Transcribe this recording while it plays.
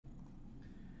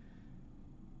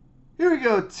Here we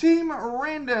go. Team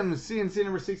Randoms. C&C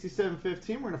number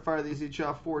 6715. We're going to fire these each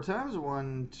off 4 times.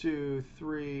 1, 2,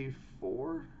 3,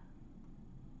 4.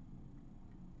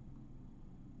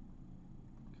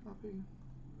 Copy.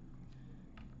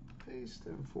 Paste.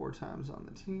 And 4 times on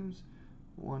the teams.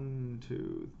 1,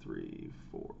 2, 3,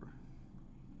 4.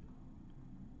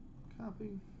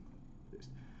 Copy. Paste.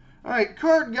 All right.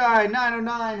 Card Guy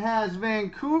 909 has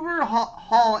Vancouver.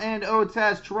 Hall and Oates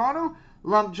has Toronto.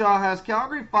 Lumpjaw has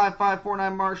Calgary.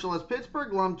 5549 Marshall has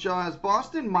Pittsburgh. Lumpjaw has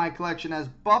Boston. My Collection has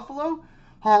Buffalo.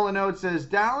 Hall and Oates has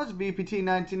Dallas. VPT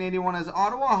 1981 has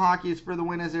Ottawa. Hockey is for the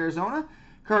win as Arizona.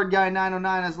 Card Guy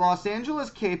 909 has Los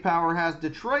Angeles. K-Power has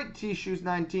Detroit. T-Shoes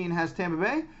 19 has Tampa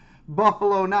Bay.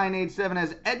 Buffalo 987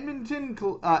 has Edmonton.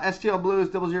 STL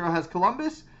Blues 00 has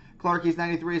Columbus. Clarkies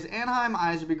 93 has Anaheim.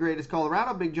 Eyes Would Be Great has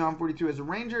Colorado. Big John 42 has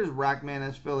Rangers. Rackman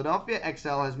has Philadelphia.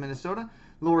 XL has Minnesota.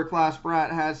 Lower Class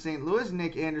Brat has St. Louis.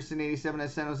 Nick Anderson 87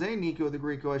 has San Jose. Nico the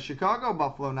Greco has Chicago.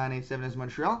 Buffalo 987 has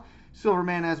Montreal.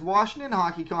 Silverman has Washington.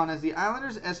 HockeyCon has the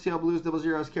Islanders. STL Blues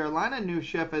 00 has Carolina. New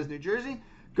Chef has New Jersey.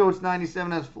 Goats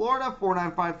 97 has Florida.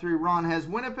 4953 Ron has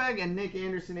Winnipeg. And Nick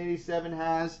Anderson 87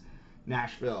 has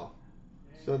Nashville.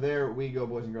 So there we go,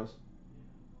 boys and girls.